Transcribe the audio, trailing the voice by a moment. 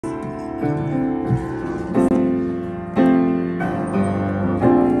You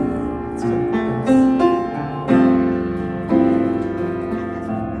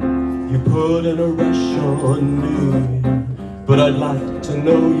put in a rush on me, but I'd like to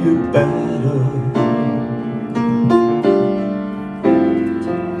know you better.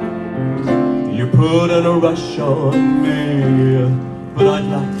 You put in a rush on me, but I'd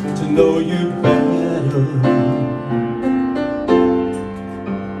like to know you better.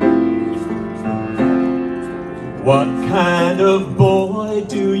 What kind of boy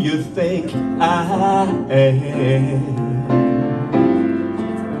do you think I am?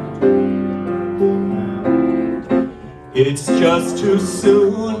 It's just too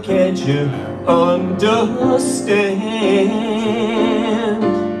soon, can't you understand?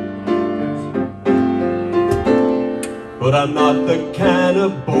 But I'm not the kind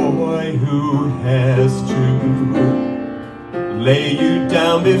of boy who has to lay you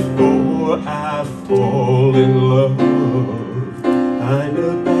down before I fall in love. I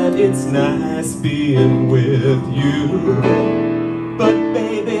know that it's nice being with you, but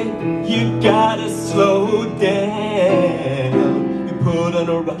baby, you gotta slow down. You put in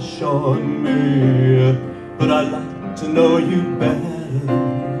a rush on me, but I'd like to know you better.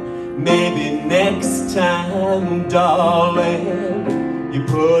 Maybe next time, darling, you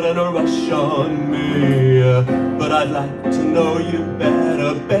put in a rush on me, but I'd like to know you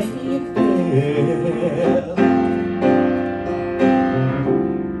better, baby.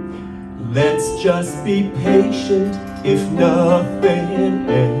 Let's just be patient, if nothing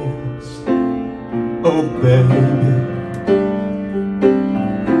else. Oh baby,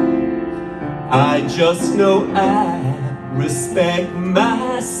 I just know I respect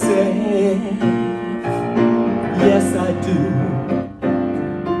myself. Yes I do.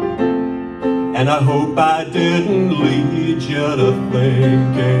 And I hope I didn't lead you to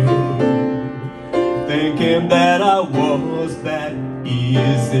thinking that I was that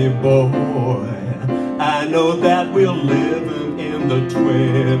easy boy. I know that we're living in the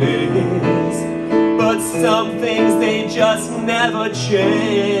 20s, but some things they just never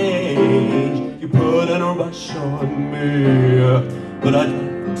change. You put in a rush on me, but I'd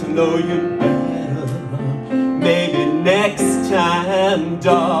like to know you better. Maybe next time,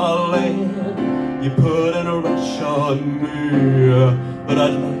 darling, you put in a rush on me, but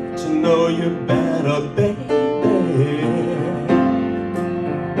I'd like to know you better, baby.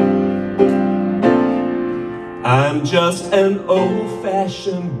 I'm just an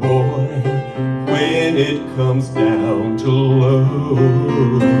old-fashioned boy when it comes down to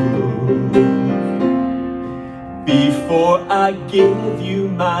love. Before I give you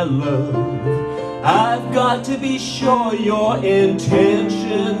my love, I've got to be sure your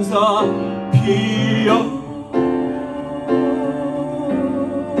intentions are pure.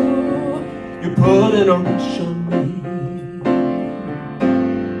 You put in a rush on me.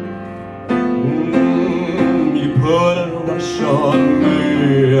 You put in a rush on me,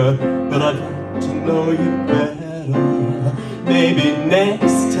 but I'd like to know you better. Maybe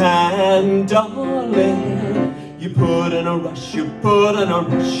next time, darling, you put in a rush, you put in a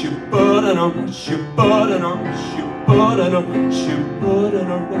rush, you put in a rush, you put in a rush, you put in a rush, you put in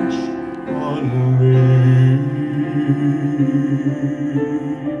a rush on me.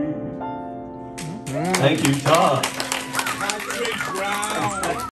 Thank you, Todd.